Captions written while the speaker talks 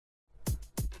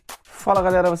Fala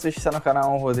galera, você está no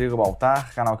canal Rodrigo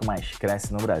Baltar, canal que mais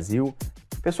cresce no Brasil.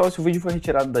 Pessoal, esse vídeo foi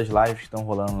retirado das lives que estão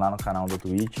rolando lá no canal do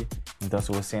Twitch. Então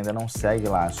se você ainda não segue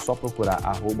lá, é só procurar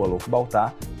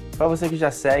 @loucobaltar. Para você que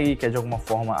já segue e quer de alguma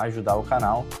forma ajudar o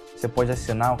canal, você pode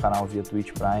assinar o canal via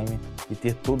Twitch Prime e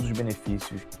ter todos os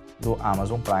benefícios do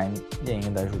Amazon Prime e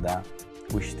ainda ajudar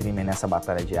o streamer nessa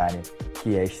batalha diária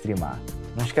que é streamar.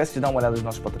 Não esquece de dar uma olhada nos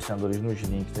nossos patrocinadores nos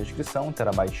links da descrição,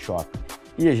 TerabyteShop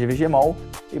e a GVGMall,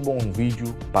 e bom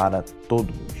vídeo para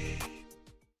todos.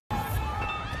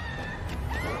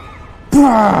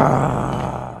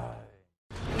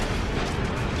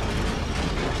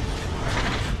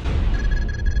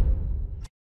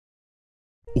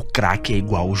 O craque é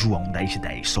igual o João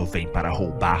 1010, só vem para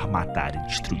roubar, matar e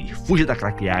destruir. Fuja da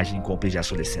craqueagem e compre já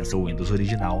sua licença Windows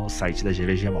original no site da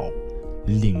GVGMall.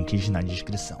 Links na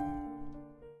descrição.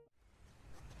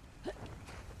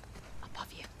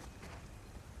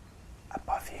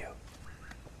 Above you.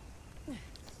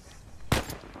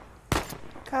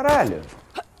 Caralho!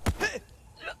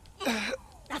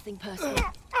 Nothing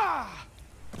personal.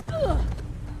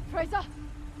 Fraser!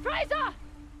 Fraser!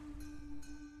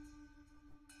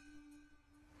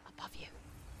 Above you.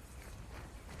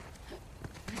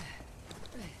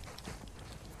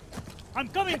 I'm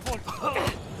coming for you!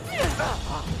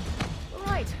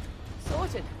 Right.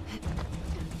 Sorted.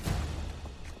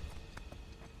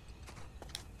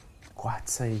 Corta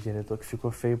isso aí, diretor, que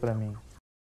ficou feio pra mim.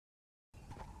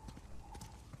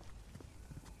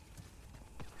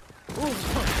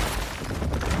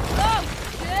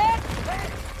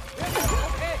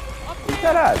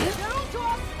 Caralho!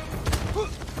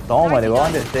 Toma, ele é igual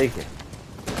Undertaker.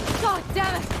 God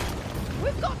damn it!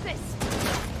 We've got this!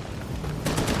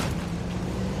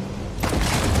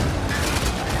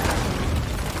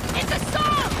 It's a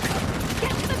storm!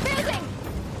 Get to the building!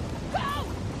 Go!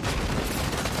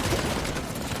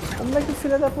 Como é que o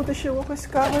filho da puta chegou com esse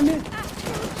carro ali?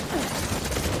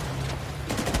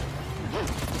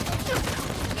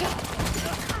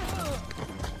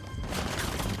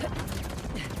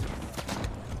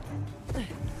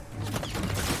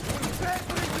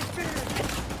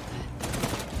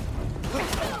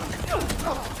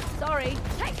 Sorry,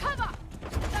 take cover!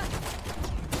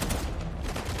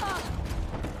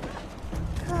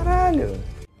 Caralho!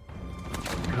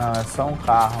 Não, é só um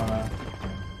carro, né?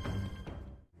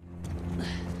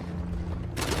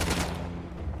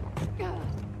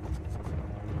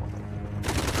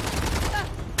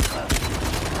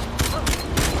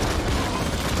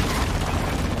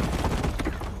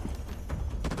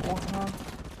 Porra.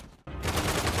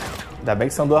 Ainda bem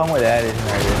que são duas mulheres, né?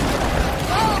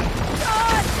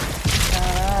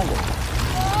 Caralho!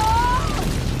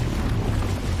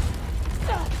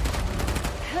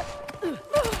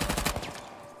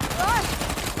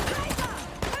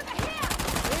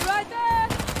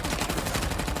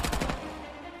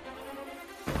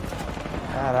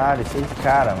 Caralho, cheio de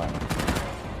cara, mano.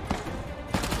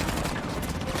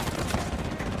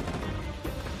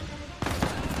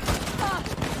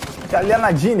 Ali é a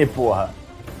Nadine, porra.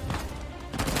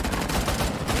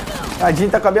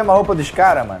 Nadine tá com a mesma roupa dos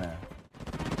caras, mano.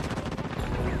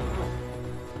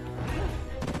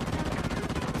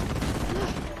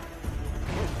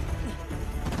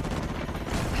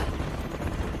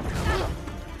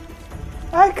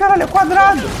 Ai, caralho, é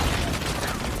quadrado.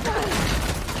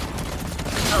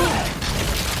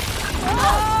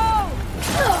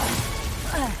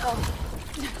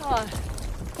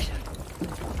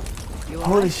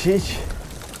 Holy shit.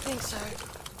 I think so.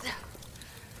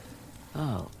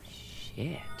 Oh,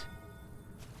 shit.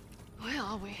 Where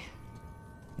are we?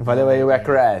 Valeu aí,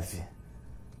 Wackrav.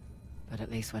 But at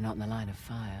least we're not in the line of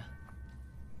fire.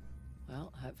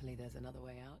 Well, hopefully there's another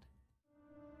way out.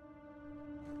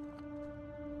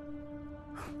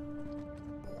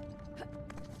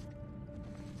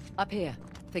 Up here.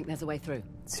 Think there's a way through.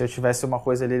 Se eu tivesse uma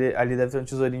coisa ali, ali deve ter um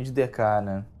tesourinho de DK,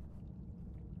 né?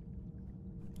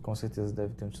 Com certeza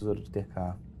deve ter um tesouro de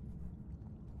DK.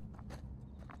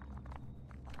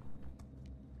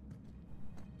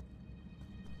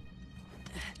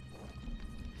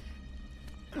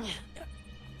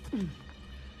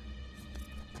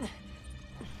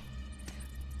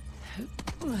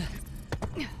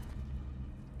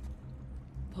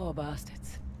 Poor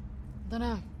bastards.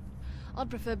 Dunno. I'd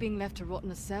prefer being left to rot in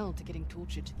a cell to getting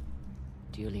tortured.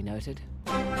 Duly noted.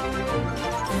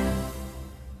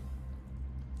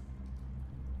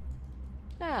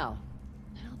 Now,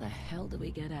 how the hell do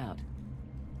we get out?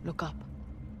 Look up.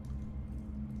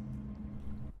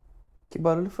 Que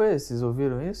barulho foi esse? Vocês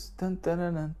ouviram isso? Tan,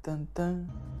 tararam, tan, tan.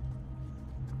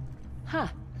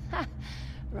 Ha! Ha!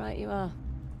 Right you are.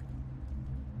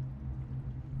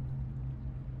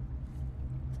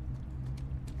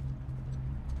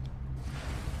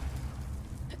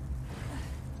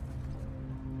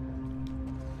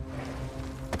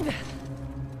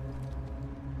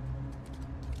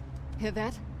 Hear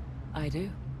that? I do.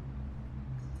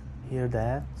 Hear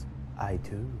that? I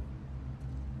do.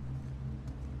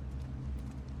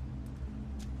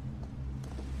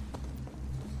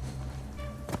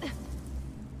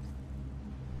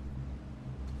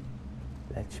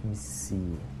 Let me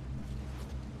see.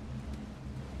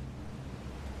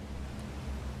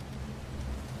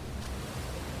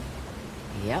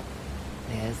 Yep.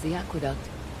 There's the aqueduct.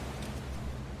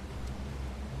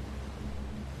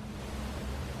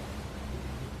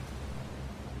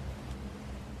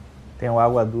 Tem um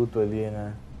aguaduto ali,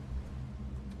 né?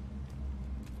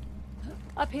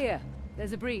 Up here.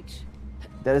 There's a breach.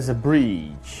 There is a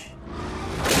bridge.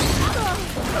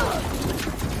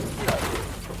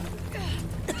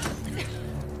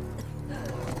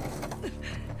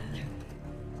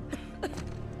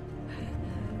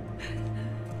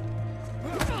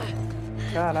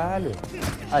 Caralho.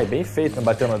 Aí, bem feito, não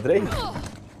bateu no Drake?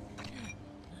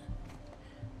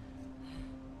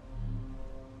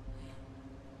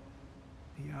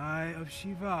 The Eye of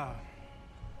Shiva.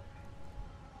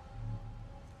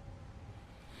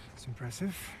 It's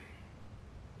impressive.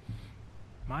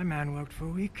 My man worked for a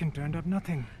week and turned up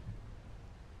nothing.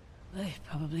 They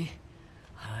probably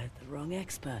hired the wrong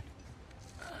expert.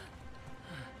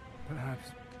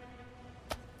 Perhaps.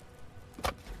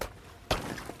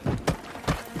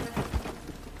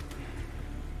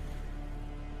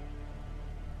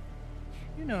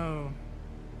 You know,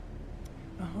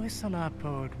 a Hoysala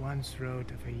poet once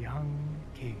wrote of a young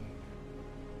king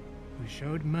who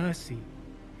showed mercy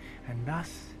and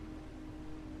thus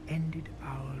ended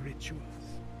our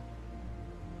rituals.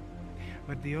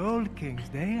 But the old kings,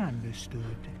 they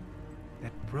understood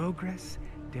that progress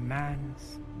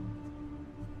demands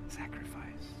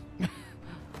sacrifice.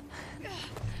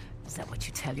 Is that what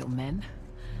you tell your men?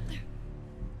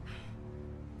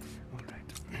 All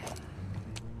right.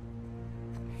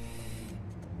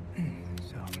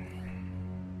 So,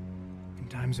 in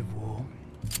times of war,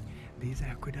 these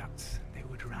aqueducts, they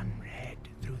would run red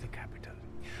through the capital.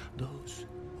 Those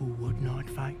who would not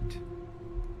fight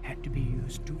had to be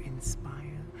used to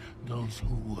inspire those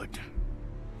who would.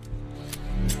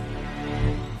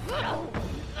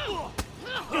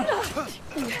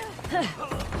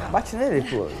 Bate nele,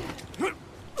 pô.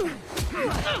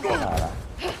 Caralho.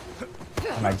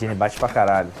 Imagine, bate pra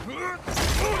caralho.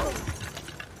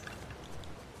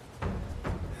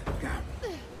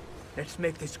 Let's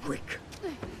make this quick.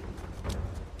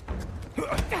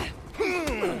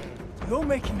 You're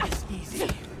making this easy.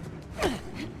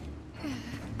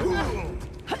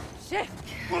 Shit!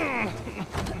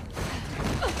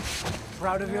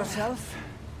 Proud of yourself?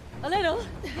 A little,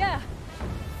 yeah.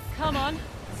 Come on.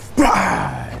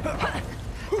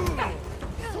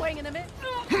 Swing in a minute.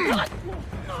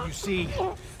 You see,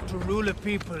 to rule a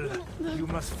people, you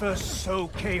must first sow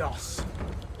chaos.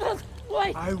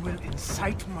 Wait. I will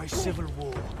incite my civil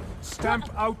war, stamp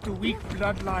out the weak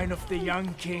bloodline of the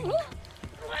young king,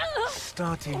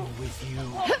 starting with you.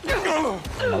 O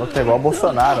maluco tá igual o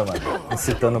Bolsonaro, mano.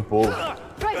 Incitando o povo.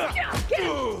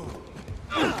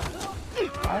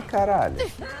 Ai, caralho.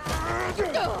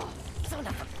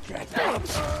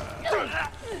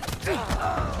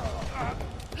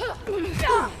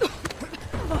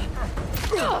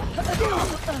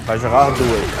 Vai jogar as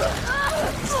duas.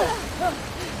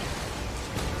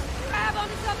 Grab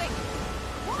onto something!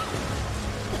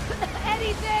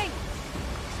 Anything!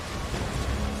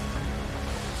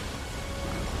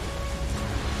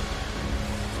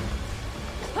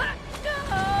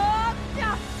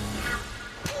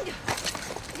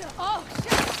 Oh,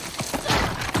 shit!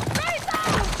 Fraser!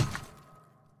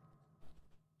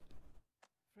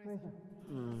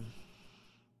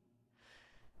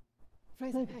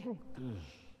 Fraser, hey.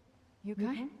 You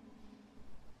okay?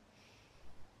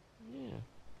 Yeah.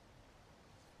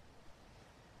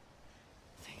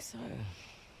 I think so.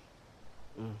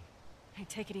 Hey,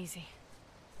 take it easy.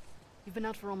 You've been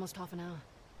out for almost half an hour.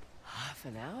 Half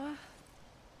an hour?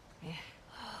 Yeah.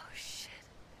 Oh, shit.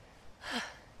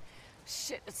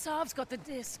 Shit, the Saab's got the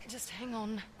disc. Just hang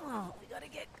on. Oh, we gotta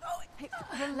get going. Hey,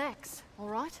 relax, all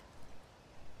right?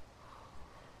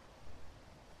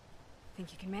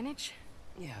 Think you can manage?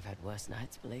 Yeah, I've had worse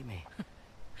nights, believe me.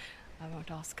 I won't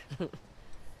ask.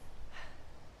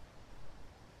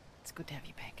 It's good to have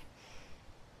you back.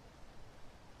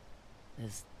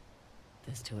 There's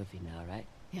two of you now, right?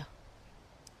 Yeah.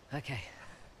 Okay.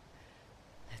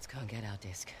 Let's go and get our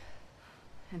disc.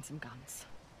 And some guns.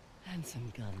 And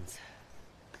some guns.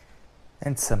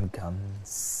 And some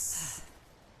guns.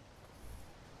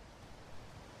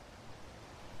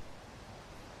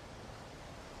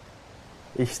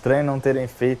 Estranho não terem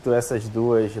feito essas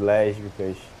duas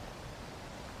lésbicas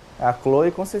A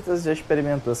Chloe com certeza já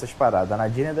experimentou essas paradas. A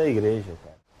Nadine é da igreja,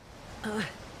 cara.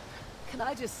 Can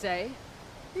I just say,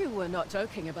 you were not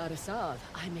joking about Assad.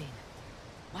 I mean,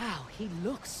 wow, he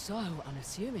looks so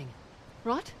unassuming.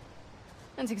 Right?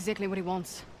 That's exactly what he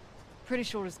wants. Pretty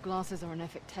sure his glasses are an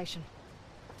affectation.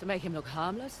 To make him look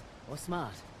harmless or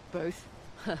smart? Both.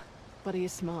 But he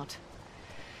is smart.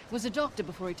 Was a doctor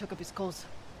before he took up his cause.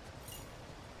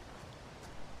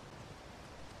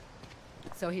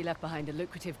 So he left behind a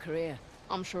lucrative career.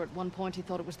 I'm sure at one point he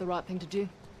thought it was the right thing to do.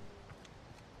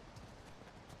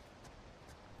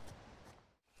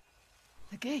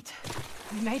 The gate.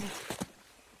 We made it.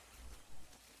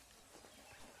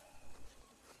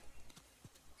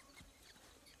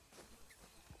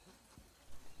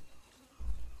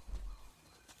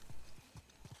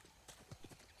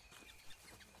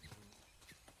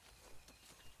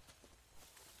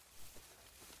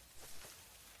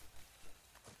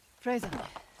 Fraser,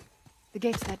 the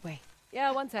gate's that way.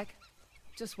 Yeah, one sec.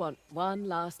 Just want one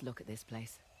last look at this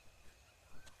place.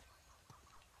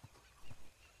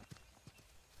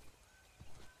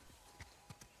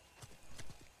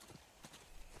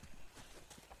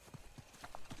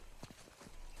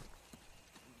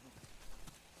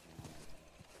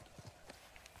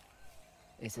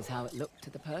 This is how it looked to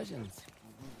the Persians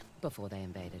before they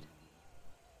invaded.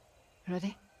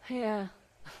 Ready? Yeah.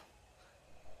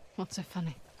 What's so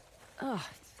funny? Oh,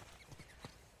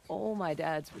 all my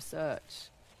dad's research.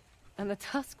 And the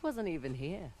tusk wasn't even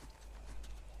here.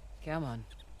 Come on.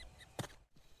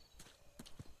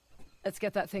 Let's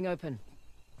get that thing open.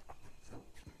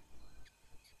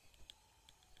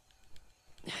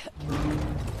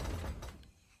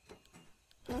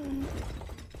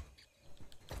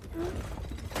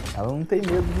 Ela não tem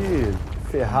medo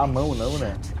de ferrar a mão não,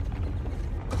 né?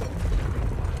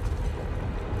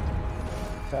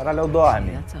 Caralho, eu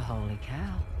dorme. That's a holy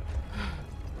cow.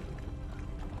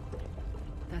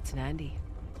 That's Nandi,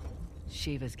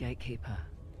 Shiva's gatekeeper.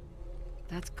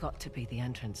 That's got to be the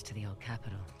entrance to the old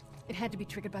capital. It had to be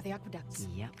triggered by the aqueducts.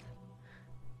 Yep.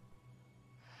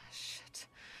 Shit.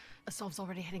 Asav's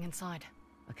already heading inside.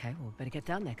 Okay, well, better get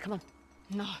down there. Come on.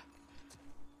 No.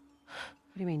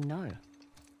 What do you mean, no?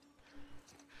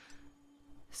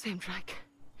 Same Drake.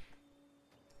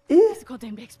 Ih, He's the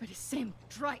goddamn expert. It's Sam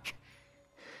Drake.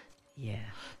 Yeah.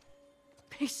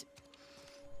 Peace.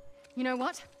 You know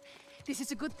what? This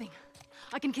is a good thing.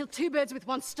 I can kill two birds with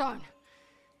one stone.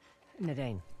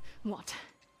 Nadine, What?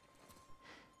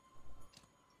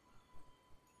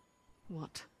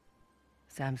 What?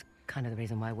 Sam's kind of the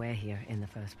reason why we're here in the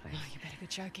first place. Oh, you better be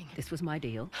joking. This was my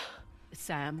deal.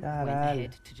 Sam Caralho. went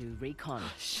ahead to do recon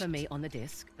for me on the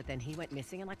disc, but then he went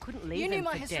missing and I couldn't leave You him knew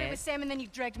my for history dead. with Sam and then you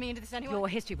dragged me into this anyway? Your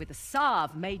history with the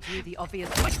Sav made you the obvious...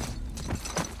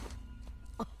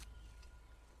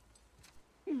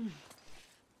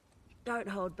 Don't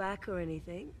hold back or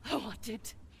anything. Oh, I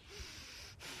did.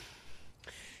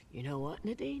 You know what,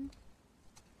 Nadine?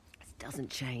 It doesn't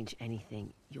change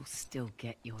anything. You'll still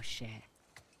get your share.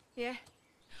 Yeah?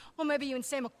 Or maybe you and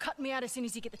Sam will cut me out as soon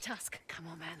as you get the tusk. Come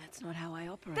on, man, that's not how I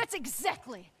operate. That's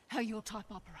exactly how your type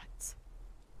operates.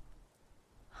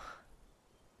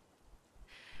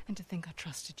 And to think I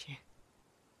trusted you.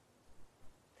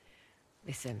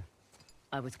 Listen,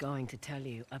 I was going to tell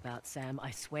you about Sam.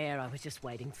 I swear I was just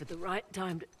waiting for the right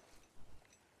time to...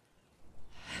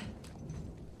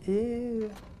 ih.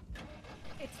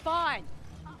 It's fine.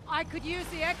 I could use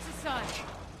the exercise.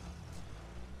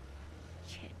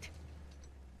 Shit.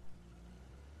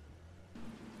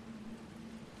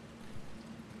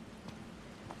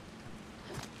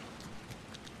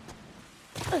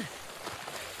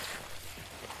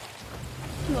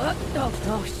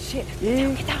 Oh, shit.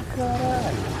 Ih, Get down.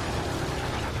 caralho.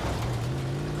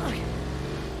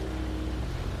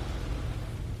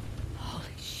 Holy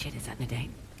shit, is that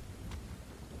Nadine?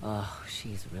 Oh,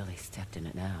 she's really stepped in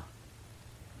it now.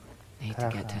 Need to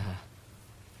get to her.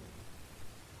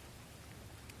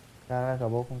 Caralho,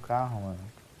 acabou com o carro, mano.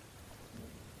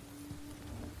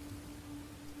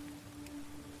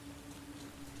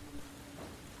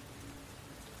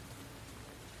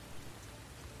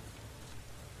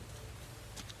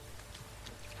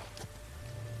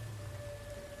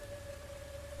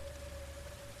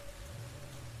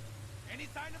 Any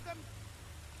sign of them?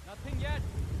 Nothing yet.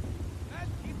 Well,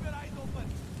 keep your eyes open.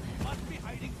 Must be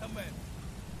hiding somewhere.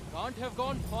 Can't have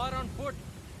gone far on foot.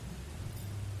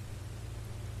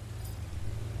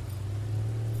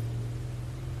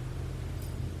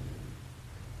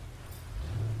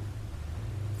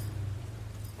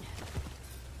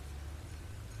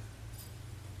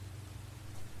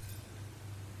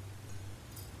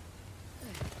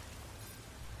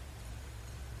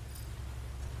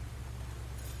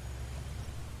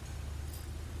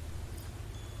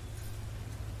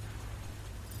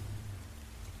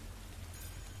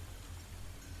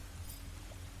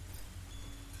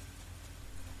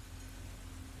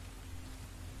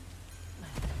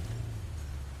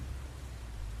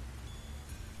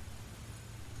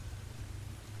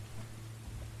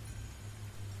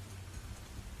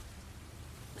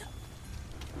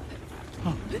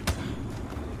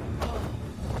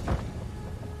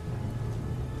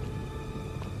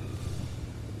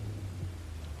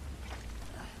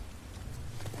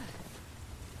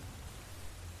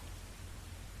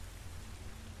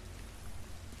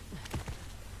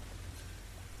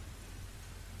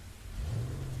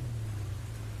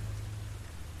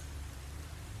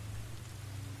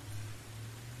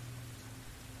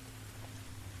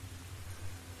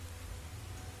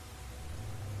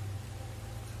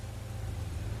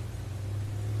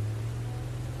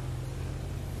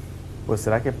 Pô,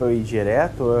 será que é pra eu ir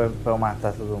direto ou é pra eu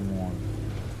matar todo mundo?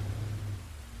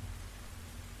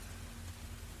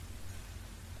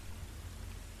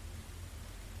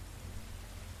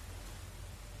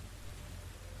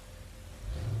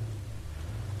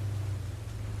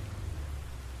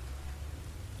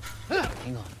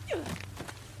 Hang on.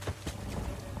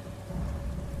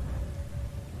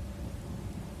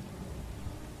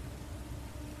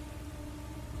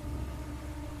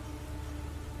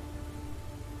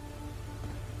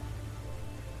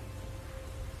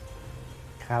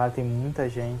 Caralho, tem muita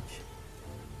gente.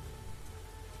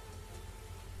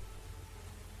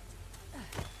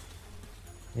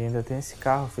 E ainda tem esse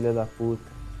carro, filha da puta.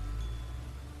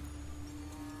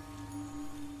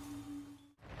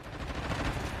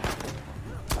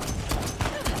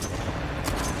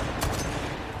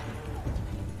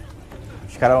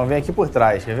 Os caras vão vir aqui por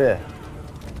trás, quer ver?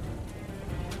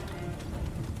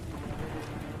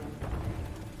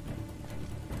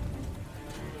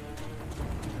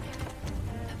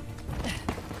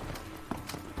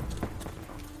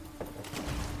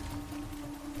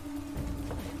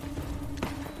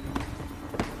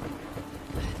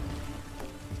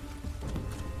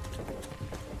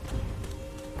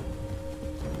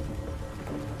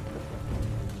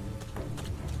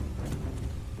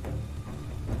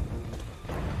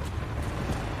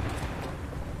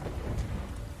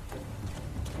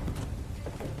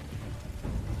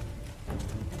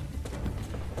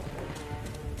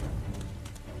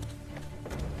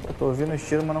 Tô ouvindo os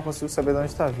tiros, mas não consigo saber de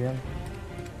onde está vindo.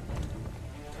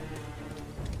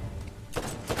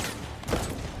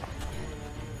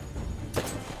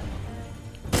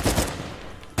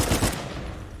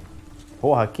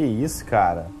 Porra, que isso,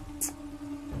 cara?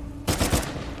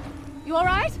 You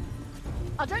alright?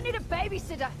 I don't need a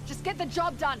babysitter. Just get the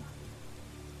job done.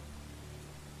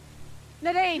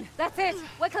 Nadine, that's it.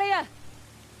 We're clear.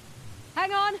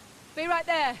 Hang on. Be right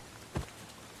there.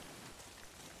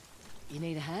 You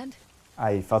need a hand?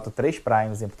 Aí, faltam 3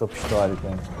 primes, hein, pro topo histórico,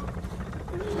 hein?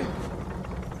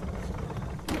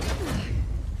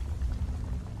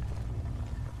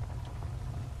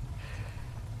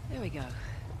 There we go.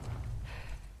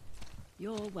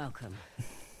 You're welcome.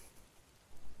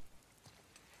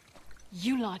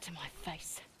 You lied to my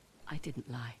face. I didn't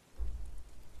lie.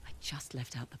 I just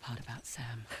left out the part about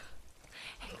Sam.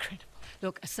 Incredible.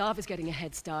 Look, Asav is getting a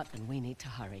head start and we need to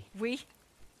hurry. We?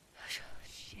 Shit.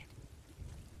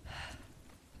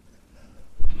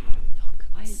 Look,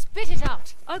 Spit it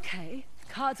out! Okay,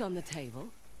 cards on the table.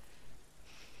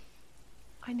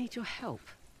 I need your help.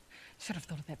 Should have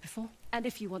thought of that before. And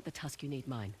if you want the tusk, you need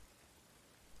mine.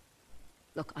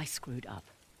 Look, I screwed up.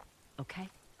 Okay?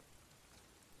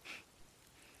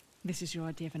 This is your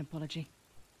idea of an apology.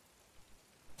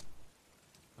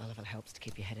 Well, if it helps to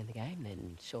keep your head in the game,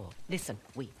 then sure. Listen,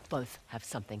 we both have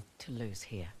something to lose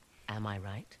here. Am I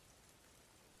right?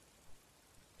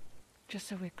 Just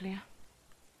so we're clear,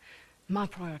 my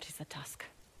priority's the tusk.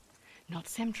 Not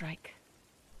Sam Drake.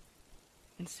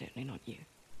 And certainly not you.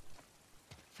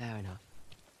 Fair enough.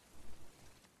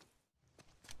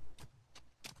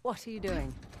 What are you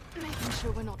doing? Making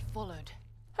sure we're not followed.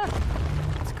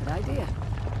 That's a good idea.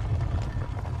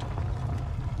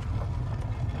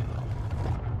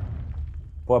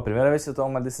 Pô, a primeira vez que você toma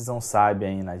uma decisão sábia,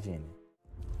 hein, Nadine?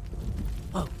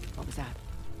 Whoa, what was that?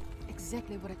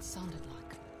 Exactly what it sounded like.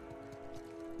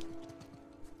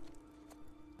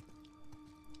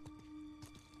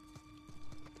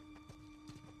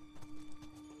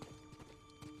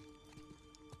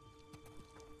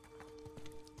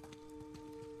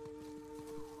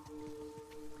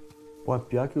 Pô,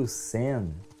 pior que o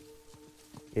Sam,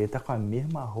 ele tá com a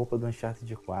mesma roupa do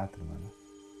Uncharted 4, mano.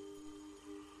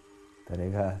 Tá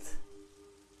ligado?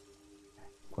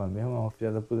 Com a mesma roupa,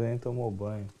 filha da puta nem tomou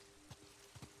banho.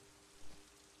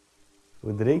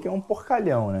 O Drake é um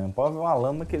porcalhão, né? Pode ver uma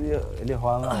lama que ele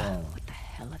rola na lama. What the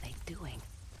hell are they doing?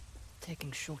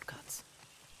 Taking shortcuts.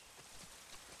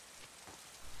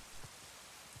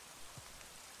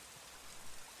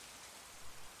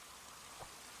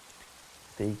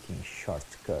 Taking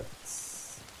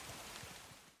shortcuts.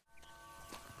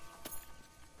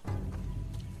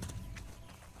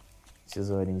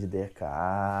 Tesourinho de DK.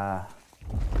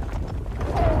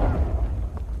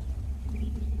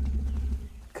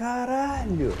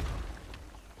 Caralho!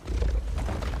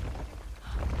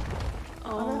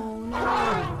 Oh no!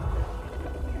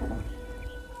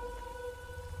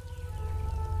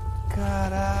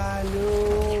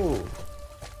 Caralho!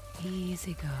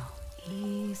 Easy, girl.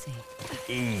 Easy.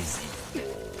 Easy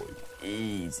boy.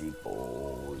 Easy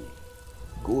boy.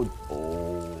 Good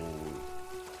boy.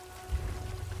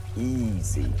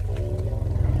 Easy boy.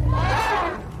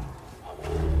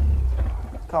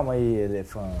 Calma aí,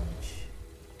 elefante.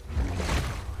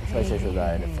 A gente vai te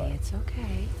ajudar, elefante. It's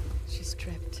okay. She's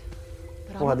tripped.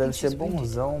 But I Porra, don't deve think ser she's wounded.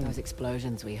 bonzão Those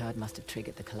explosions we heard must have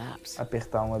triggered the collapse.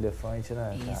 apertar um elefante,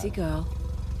 né, Easy, cara? girl.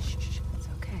 Shh, it's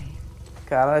okay.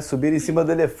 Caralho, subir em cima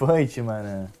do elefante,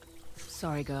 mano.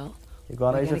 Sorry, girl.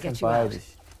 Igual na We're Age gonna of get you out.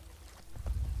 Empires.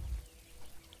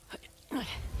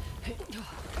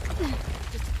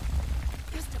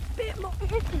 Just a bit more.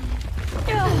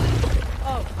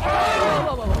 Oh,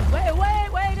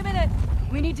 whoa. Wait a minute.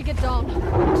 We need to get down.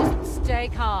 Just stay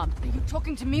calm. Are you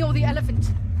talking to me or the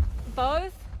elephant?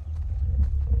 Both.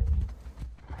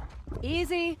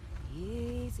 Easy.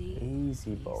 Easy.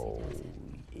 Easy, boy.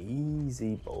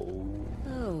 Easy, boy.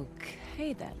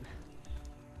 Okay, then.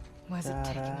 Where's it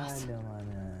taking us? Caralho,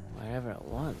 mano. Wherever it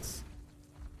wants.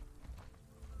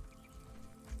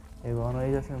 É igual no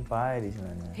Age of Empires,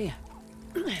 mano. Here.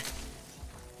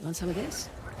 You want some of this?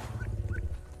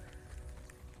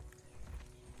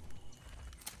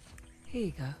 Here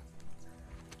you go.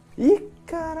 Ih,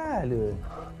 caralho.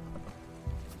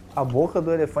 A boca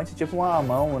do elefante é tipo uma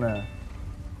mão, né?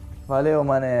 Valeu,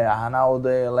 mané. Arnold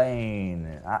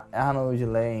Lane. Arnold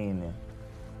Lane.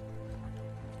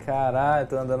 Caralho,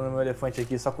 tô andando no meu elefante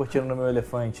aqui, só curtindo no meu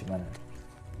elefante, mano.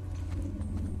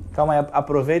 Calma aí,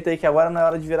 aproveita aí que agora não é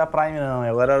hora de virar Prime, não.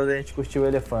 Agora é hora da gente curtir o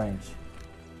elefante.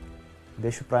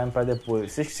 Deixa o Prime pra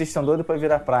depois. Vocês estão doidos pra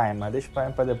virar Prime, mas deixa o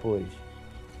Prime pra depois.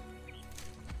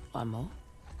 One more.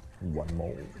 One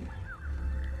more.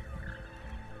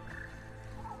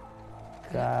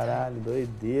 Caralho,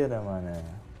 doideira, mano.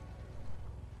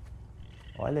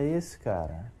 Olha isso,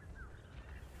 cara.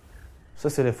 Só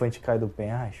se o elefante cai do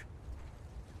penhasco.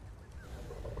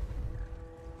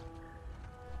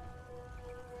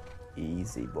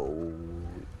 Easy boy.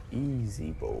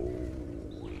 Easy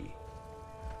boy.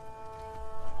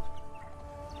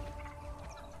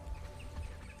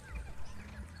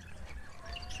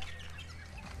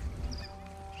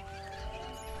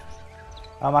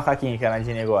 Olha o macaquinho que a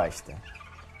Nadine gosta.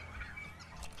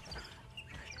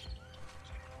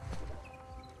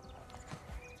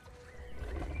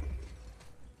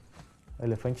 O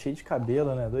elefante cheio de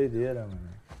cabelo, né? Doideira,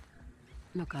 mano.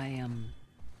 Look, I'm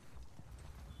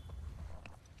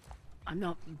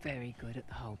not very good at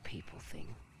the whole people thing.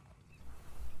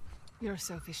 You're a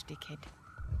selfish dickhead.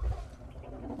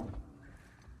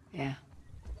 Yeah.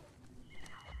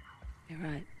 You're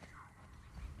right.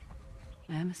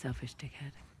 I am a selfish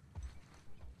dickhead.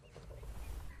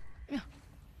 Yeah.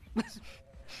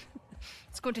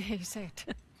 It's good to hear you say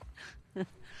it.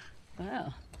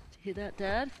 Wow. Did you hear that,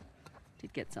 Dad?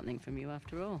 Did get something from you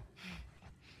after all.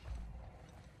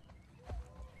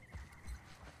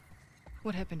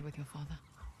 What happened with your father?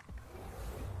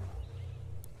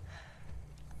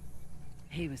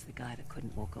 He was the guy that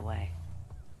couldn't walk away.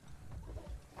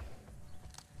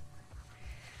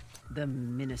 The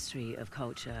Ministry of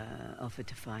Culture offered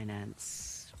to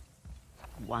finance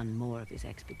one more of his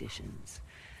expeditions.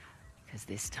 Because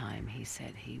this time he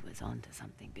said he was onto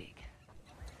something big.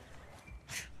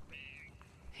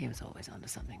 He was always onto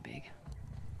something big.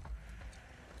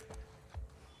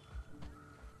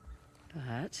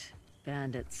 But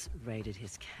bandits raided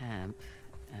his camp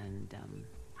and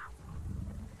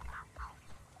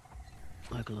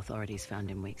local authorities found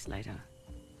him weeks later.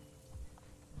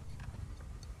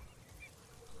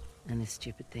 And this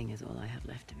stupid thing is all I have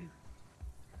left of him.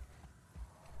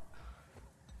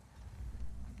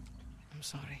 I'm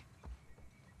sorry.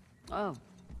 Oh,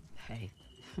 hey.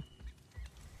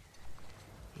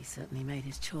 He certainly made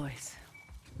his choice.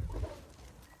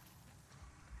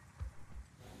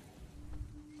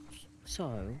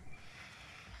 So?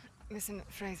 Listen,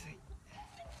 Fraser.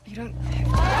 You don't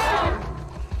have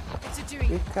What's it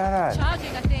doing? Ih, caralho.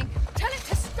 Charging, I think. Tell it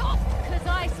to stop, because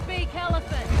I speak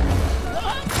elephant.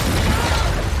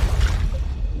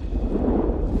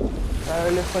 Cara, o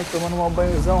elefante tomando um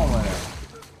banhozão, mano.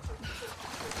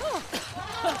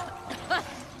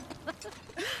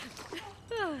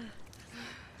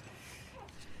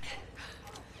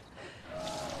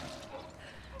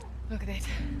 Look at that.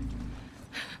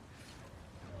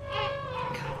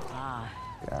 Ah,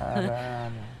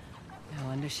 Caralho. no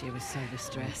wonder she was so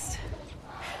distressed.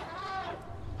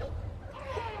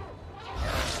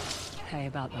 Hey,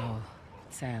 about the whole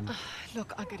Sam.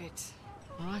 Look, I get it.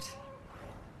 All right?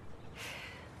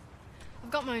 I've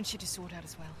got my own shit to sort out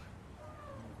as well.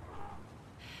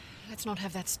 Let's not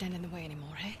have that stand in the way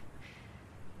anymore, hey?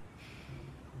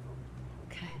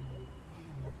 Okay.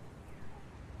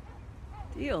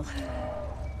 Deal.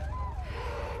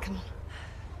 Come on.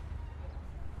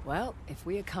 Well, if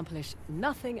we accomplish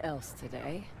nothing else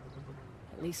today,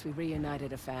 at least we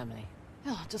reunited a family.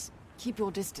 Oh, just Keep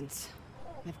your distance.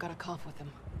 They've got a calf with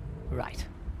them. Right.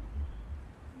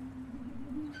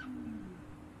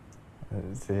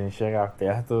 Se a gente chegar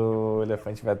perto, o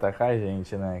elefante vai atacar a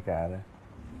gente, né, cara?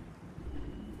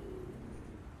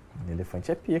 O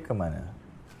elefante é pica, mano.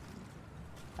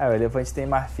 Ah, o elefante tem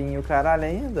marfim e o caralho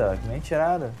ainda, que nem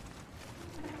tiraram.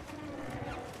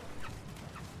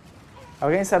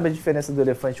 Alguém sabe a diferença do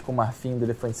elefante com marfim e do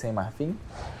elefante sem marfim?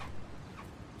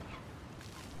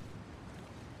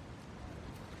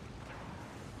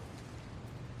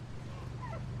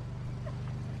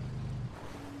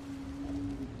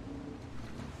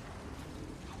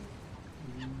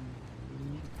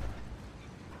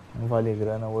 Um vale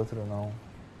grana, o outro não.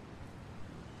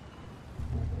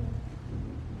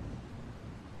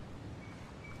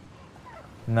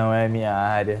 Não é minha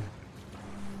área.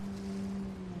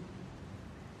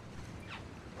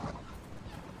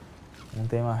 Um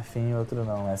tem marfim e outro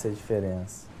não, essa é a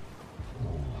diferença.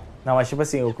 Não, mas tipo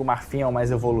assim, o com marfim é o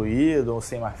mais evoluído ou o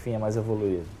sem marfim é mais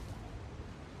evoluído?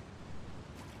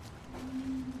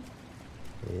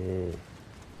 E...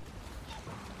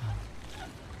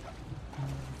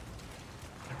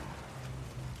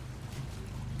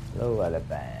 Low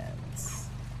elephants.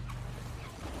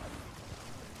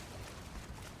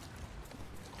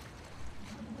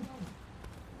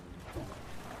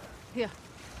 Here,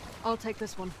 I'll take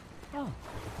this one. Oh.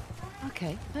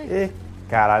 Okay, thanks. Ih,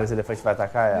 caralho, esse elefante vai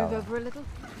atacar Move ela. over a little.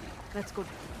 That's good.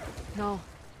 Now,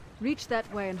 reach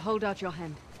that way and hold out your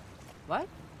hand. What?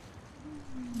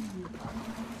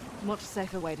 Much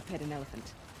safer way to pet an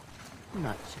elephant.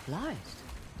 Much obliged.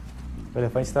 O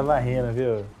elefante tava rindo,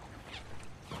 viu?